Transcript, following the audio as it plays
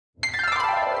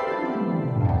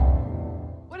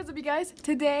you guys?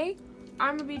 Today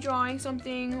I'm gonna be drawing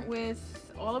something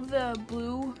with all of the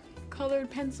blue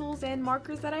colored pencils and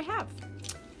markers that I have,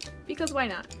 because why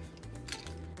not?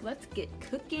 Let's get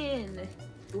cooking.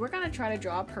 We're gonna try to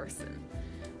draw a person.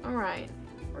 All right,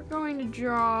 we're going to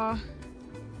draw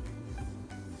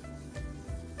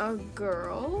a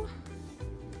girl.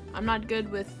 I'm not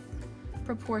good with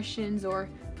proportions or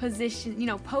position, you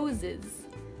know, poses.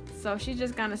 So she's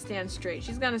just gonna stand straight.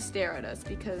 She's gonna stare at us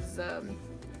because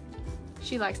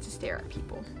she likes to stare at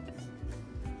people.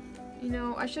 You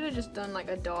know, I should have just done like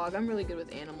a dog. I'm really good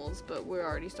with animals, but we're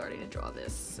already starting to draw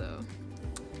this, so.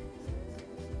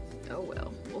 Oh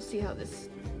well, we'll see how this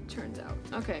turns out.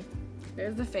 Okay,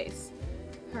 there's the face.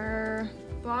 Her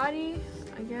body,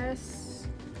 I guess,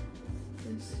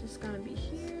 is just gonna be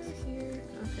here, here.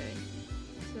 Okay,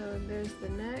 so there's the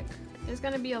neck. There's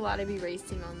gonna be a lot of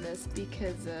erasing on this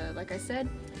because, like I said,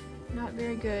 not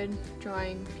very good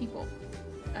drawing people.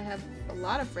 I have a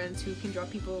lot of friends who can draw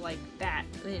people like that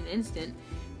in an instant.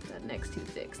 That neck's too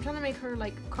thick. I'm trying to make her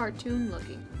like cartoon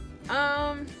looking.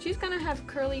 She's gonna have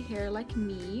curly hair like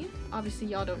me. Obviously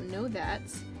y'all don't know that,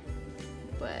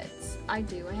 but I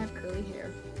do. I have curly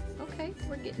hair. Okay,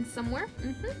 we're getting somewhere.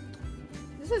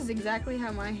 This is exactly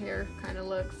how my hair kind of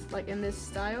looks, like in this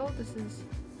style.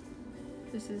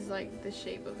 This is like the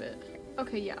shape of it.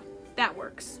 Okay, yeah, that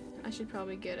works. I should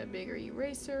probably get a bigger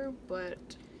eraser, but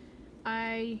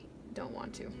I don't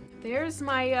want to. There's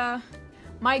my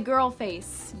my girl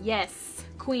face. Yes,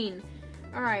 queen.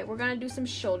 All right, we're gonna do some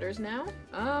shoulders now.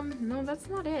 No, that's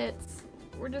not it.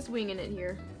 We're just winging it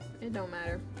here. It don't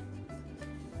matter.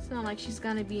 It's not like she's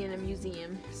gonna be in a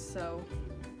museum, so.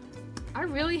 I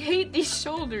really hate these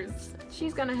shoulders.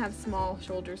 She's gonna have small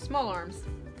shoulders, small arms.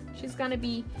 She's gonna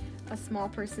be a small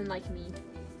person like me.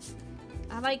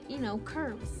 I like, you know,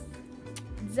 curves.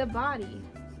 The body.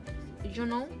 You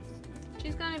know?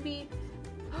 She's gonna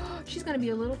be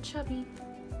a little chubby.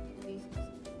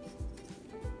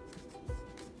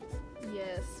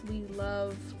 Yes, we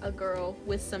love a girl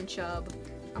with some chub.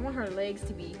 I want her legs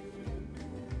to be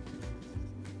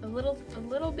a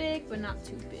little big, but not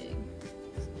too big.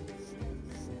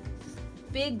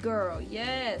 Big girl,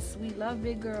 yes, we love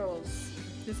big girls.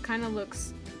 This kind of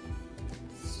looks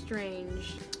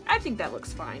strange. I think that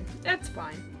looks fine. That's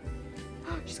fine.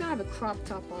 She's gonna have a crop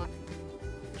top on.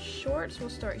 Shorts, we'll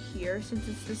start here. Since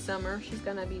it's the summer, she's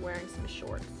gonna be wearing some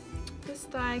shorts. This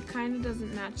thigh kind of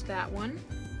doesn't match that one.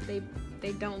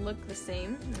 They don't look the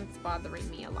same. It's bothering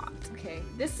me a lot. Okay,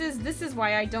 this is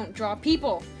why I don't draw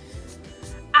people.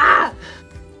 Ah!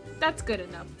 That's good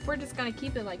enough. We're just gonna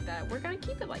keep it like that. We're gonna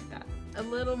keep it like that. A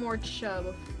little more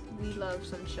chub. We love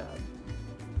some chub.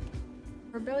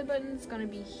 Her belly button's gonna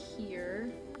be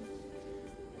here.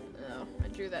 Oh, I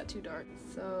drew that too dark.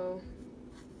 So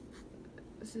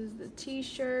this is the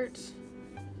t-shirt.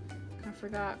 I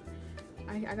forgot.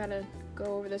 I gotta go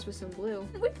over this with some blue.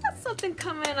 We've got something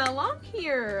coming along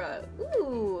here.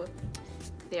 Ooh.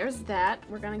 There's that.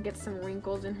 We're gonna get some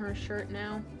wrinkles in her shirt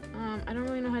now. I don't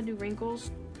really know how to do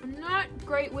wrinkles. I'm not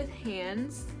great with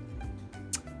hands.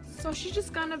 So she's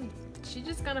just gonna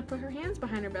put her hands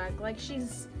behind her back like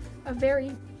she's a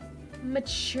very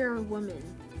mature woman.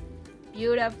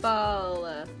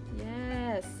 Beautiful.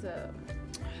 Yes.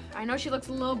 I know she looks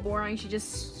a little boring. She's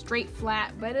just straight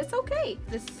flat, but it's okay.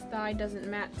 This thigh doesn't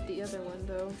match the other one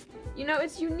though. You know,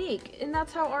 it's unique, and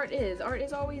that's how art is. Art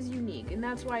is always unique, and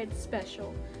that's why it's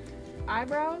special.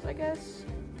 Eyebrows, I guess,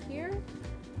 here.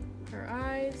 Her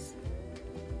eyes.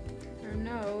 Her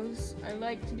nose. I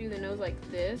like to do the nose like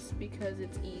this because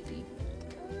it's easy.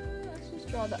 Let's just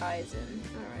draw the eyes in.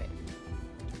 Alright.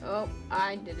 Oh,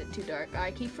 I did it too dark.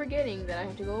 I keep forgetting that I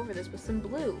have to go over this with some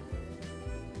blue.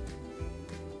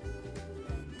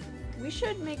 We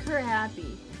should make her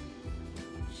happy.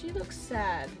 She looks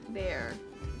sad. There.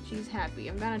 She's happy.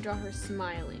 I'm gonna draw her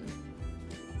smiling.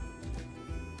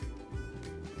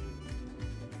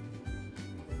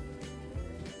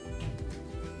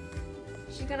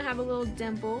 She's gonna have a little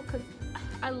dimple because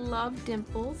I love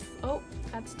dimples. Oh,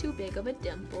 that's too big of a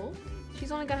dimple.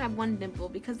 She's only gonna have one dimple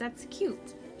because that's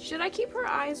cute. Should I keep her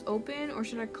eyes open or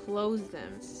should I close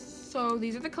them? So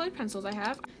these are the colored pencils I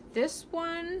have. This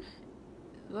one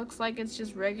looks like it's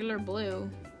just regular blue.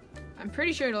 I'm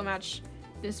pretty sure it'll match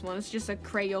this one. It's just a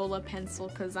Crayola pencil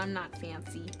because I'm not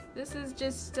fancy. This is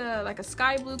just like a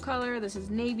sky blue color. This is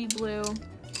navy blue.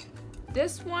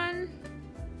 This one,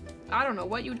 I don't know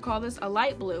what you would call this, a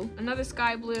light blue. Another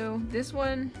sky blue. This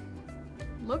one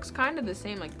looks kind of the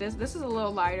same like this. This is a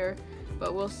little lighter,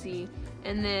 but we'll see.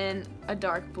 And then a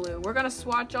dark blue. We're gonna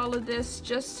swatch all of this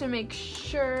just to make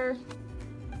sure.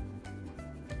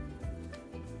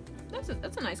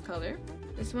 That's a nice color.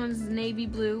 This one's navy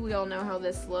blue. We all know how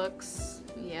this looks.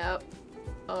 Yep.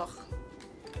 Ugh.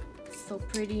 So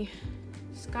pretty.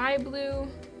 Sky blue.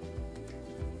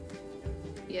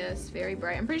 Yes, very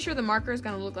bright. I'm pretty sure the marker is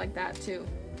gonna look like that too.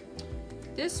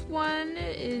 This one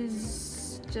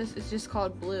is just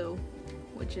called blue,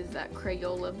 which is that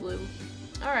Crayola blue.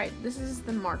 All right, this is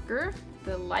the marker,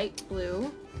 the light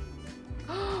blue.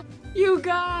 You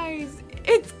guys,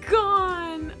 it's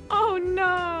gone. Oh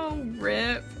no,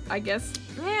 rip. I guess,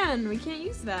 man, we can't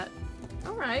use that.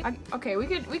 All right. Okay, we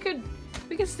could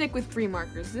stick with 3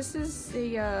 markers. This is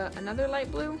another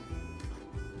light blue.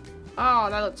 Oh,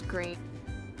 that looks green.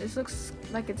 This looks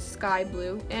like it's sky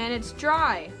blue, and it's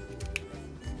dry.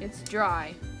 It's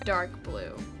dry. Dark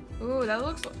blue. Ooh, that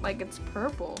looks like it's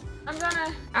purple. I'm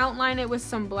gonna outline it with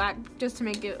some black just to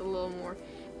make it a little more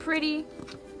pretty.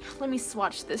 Let me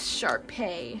swatch this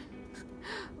Sharpay.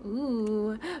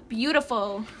 Ooh,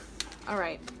 beautiful. All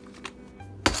right.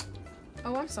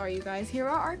 Oh, I'm sorry, you guys. Here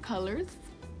are our colors.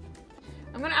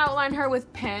 I'm gonna outline her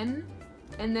with pen,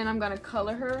 and then I'm gonna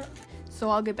color her. So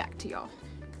I'll get back to y'all.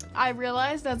 I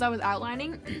realized as I was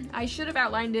outlining, I should have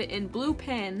outlined it in blue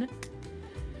pen,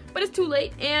 but it's too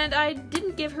late, and I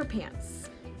didn't give her pants.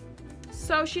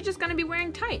 So she's just gonna be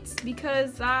wearing tights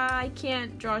because I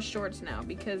can't draw shorts now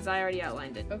because I already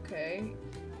outlined it. Okay,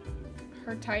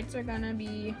 her tights are gonna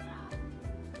be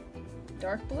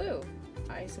dark blue,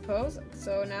 I suppose.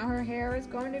 So now her hair is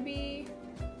going to be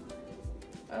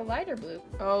a lighter blue.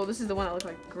 Oh, this is the one that looks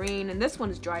like green, and this one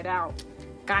is dried out.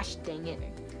 Gosh dang it.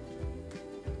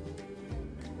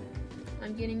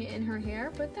 I'm getting it in her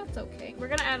hair, but that's okay. We're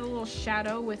gonna add a little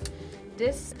shadow with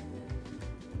this.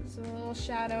 It's a little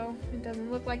shadow. It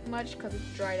doesn't look like much because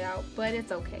it's dried out, but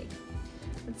it's okay.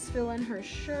 Let's fill in her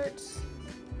shirts.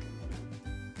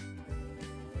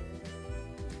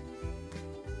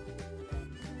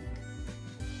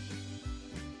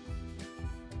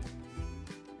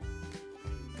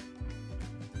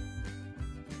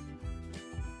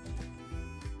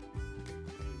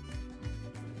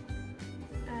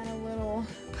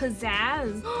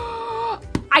 Pizzazz.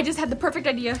 I just had the perfect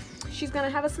idea. She's gonna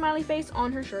have a smiley face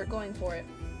on her shirt. Going for it.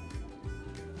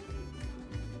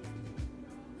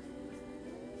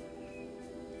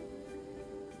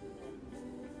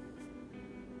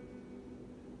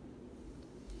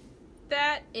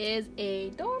 That is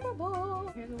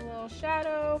adorable. Here's a little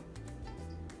shadow.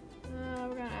 We're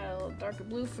gonna add a little darker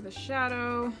blue for the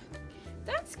shadow.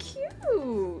 That's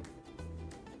cute.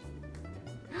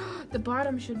 The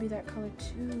bottom should be that color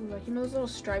too. Like, you know those little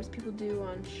stripes people do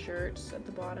on shirts at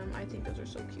the bottom? I think those are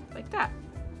so cute. Like that.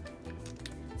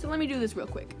 So let me do this real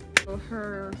quick. So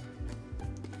her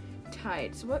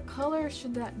tights. What color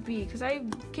should that be? Because I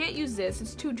can't use this.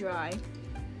 It's too dry.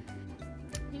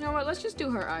 You know what? Let's just do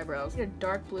her eyebrows. Get a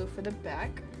dark blue for the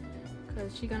back.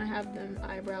 Because she's going to have them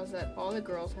eyebrows that all the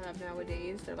girls have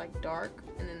nowadays. They're like dark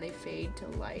and then they fade to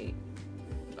light.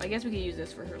 I guess we could use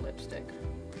this for her lipstick.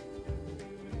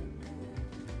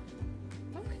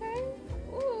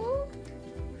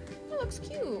 Looks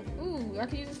cute. Ooh, I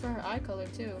could use this for her eye color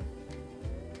too.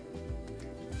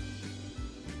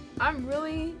 I'm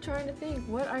really trying to think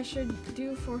what I should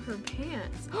do for her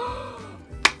pants.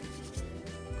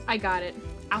 I got it.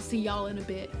 I'll see y'all in a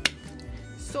bit.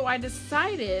 So I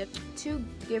decided to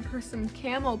give her some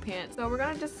camo pants. So we're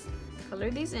gonna just color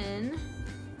these in.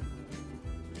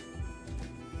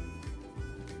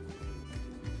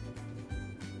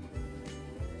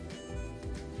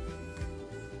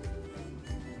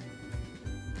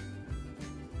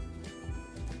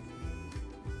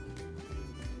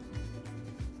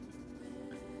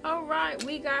 Alright,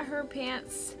 we got her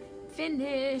pants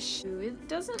finished. Ooh, it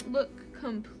doesn't look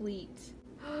complete.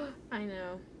 I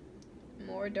know.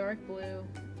 More dark blue.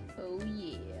 Oh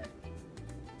yeah.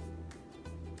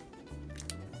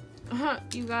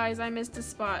 You guys, I missed a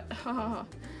spot.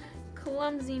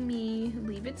 Clumsy me.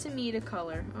 Leave it to me to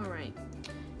color. Alright.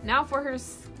 Now for her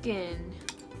skin.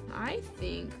 I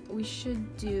think we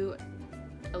should do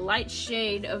a light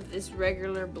shade of this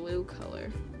regular blue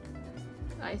color.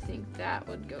 I think that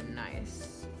would go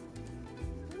nice.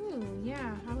 Ooh,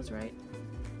 yeah, I was right.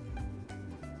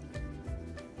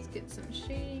 Let's get some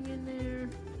shading in there.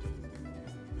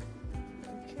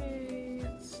 Okay,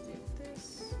 let's do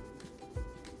this.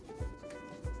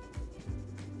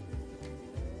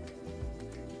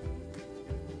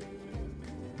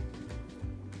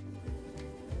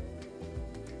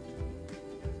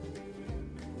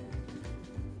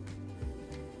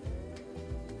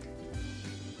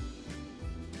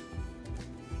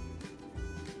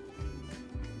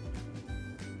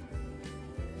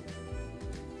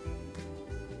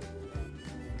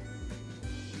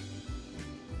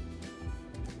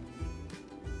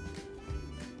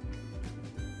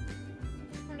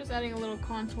 Just adding a little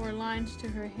contour lines to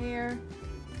her hair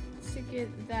to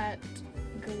get that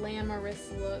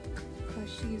glamorous look, because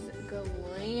she's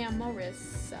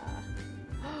glamorous.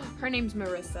 Her name's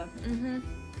Marissa.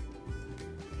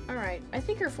 Alright, I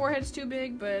think her forehead's too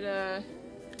big, but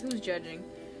who's judging?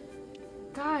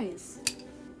 Guys,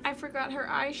 I forgot her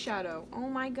eyeshadow. Oh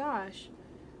my gosh.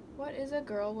 What is a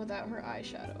girl without her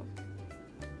eyeshadow?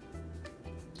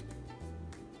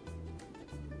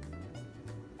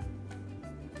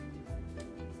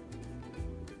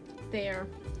 There.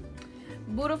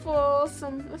 Beautiful.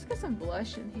 Let's get some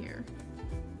blush in here.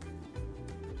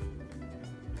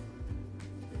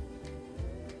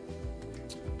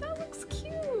 That looks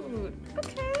cute.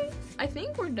 Okay. I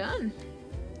think we're done.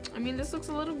 I mean, this looks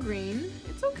a little green.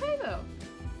 It's okay though.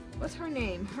 What's her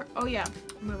name? Oh yeah,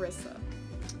 Marissa.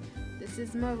 This is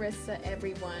Marissa,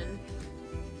 everyone.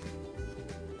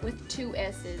 With 2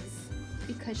 S's.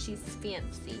 Because she's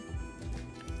fancy.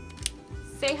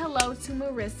 Say hello to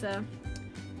Marissa.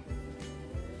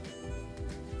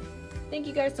 Thank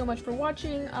you guys so much for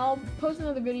watching. I'll post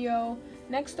another video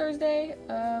next Thursday.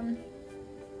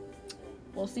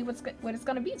 We'll see what it's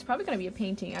gonna be. It's probably gonna be a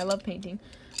painting. I love painting.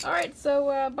 Alright,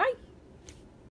 so bye.